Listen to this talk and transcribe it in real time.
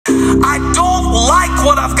I don't like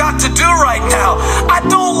what I've got to do right now. I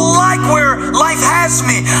don't like where life has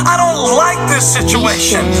me. I don't like this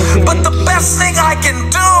situation. But the best thing I can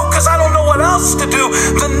do, because I don't know what else to do,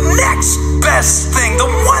 the next best thing, the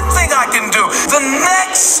one thing I can do, the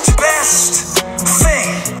next best thing.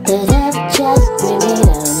 The devil tried to bring me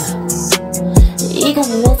down. He got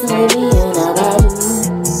me messing with me and all I do.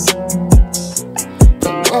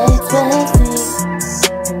 The next best thing.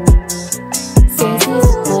 Since he's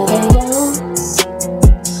a good young.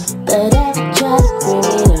 The devil tried to bring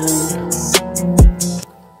me down.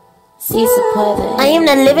 Se Puede. I am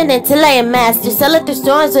not living until I am master. Selling through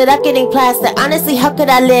storms without getting plastered. Honestly, how could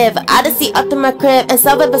I live? Odyssey up to my crib and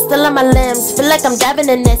solve it, but still on my limbs. Feel like I'm diving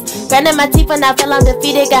in this. Grinding my teeth when I feel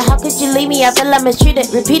undefeated. God, how could you leave me? I feel I'm mistreated.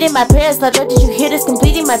 Repeating my prayers, Lord, Lord, did you hear this?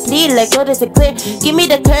 Completing my plea, like, Lord, is it clear? Give me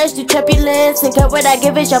the courage to turbulence and cut what I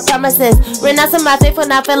give is your promises. Renouncing my faith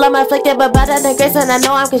when I feel I'm afflicted, but better than grace when I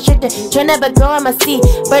know I'm constricted. Trying but grow, I'm a seed.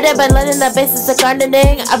 Birded but learning the basis of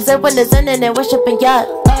gardening. Observe when it's ending and worshiping God.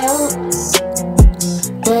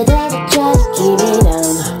 The devil tried to keep me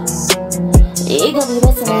down. He gon' be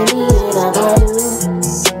messing with me and I'm gonna do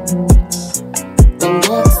the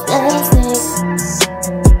next best thing.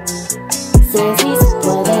 Since he's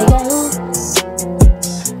where they go.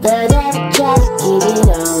 The devil tried to keep me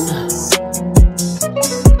down.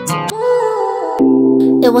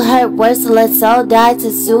 It will hurt worse to let soul die to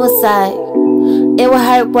suicide. It will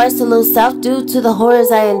hurt worse to lose self due to the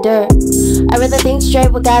horrors I endure. I'd rather think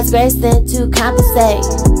straight with God's grace than to compensate.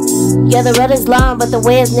 Yeah, the road is long, but the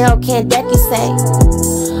way is narrow, can't deck you say.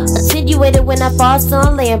 Attenuated when I fall, so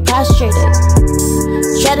I'm laying prostrated.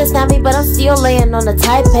 Try to stop me, but I'm still laying on the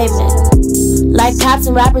tight pavement. Like cops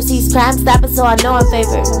and robbers, he's crime stopping, so I know I'm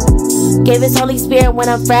favored. Gave his Holy Spirit when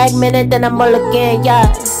I'm fragmented, then I'm all again,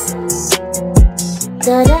 yeah.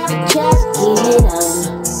 The devil tried to keep me down.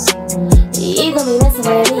 He gon' be messing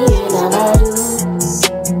with me and I'm gonna do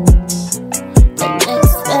the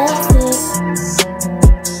next best thing.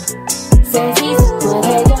 Since he's where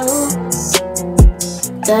they go.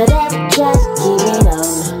 The devil tried to keep me down.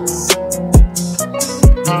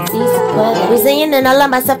 Se Puede. Resilient in all of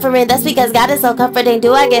my suffering, that's because God is so comforting.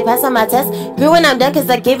 Do I get past on my test? Grew when I'm done cause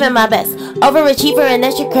I gave it my best. Overachiever and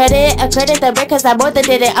extra credit. A credit that break cause I more than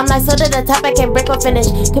did it. I'm like so to the top I can break or finish.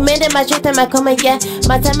 Commanding my truth and my coma, yeah.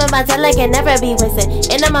 My time and my talent can never be wasted.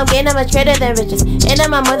 And I'm gaining much greater than riches. And I'm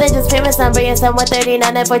more than just famous, I'm brilliant. Some 139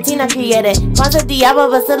 and 14 I created. Concept Diablo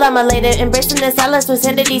but still I'm elated. Embracing the silence with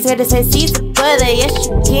sanity's here to say Se Puede. Yes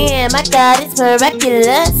you can. My God is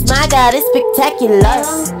miraculous. My God is spectacular.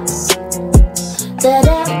 The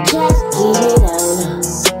devil tried to keep me down.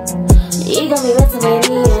 He gon' be messing with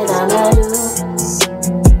me and I'm gonna do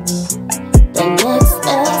the next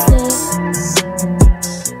best thing.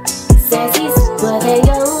 Says he's where they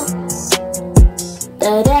go.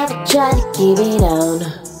 The devil tried to keep me down.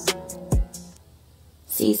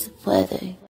 Se Puede.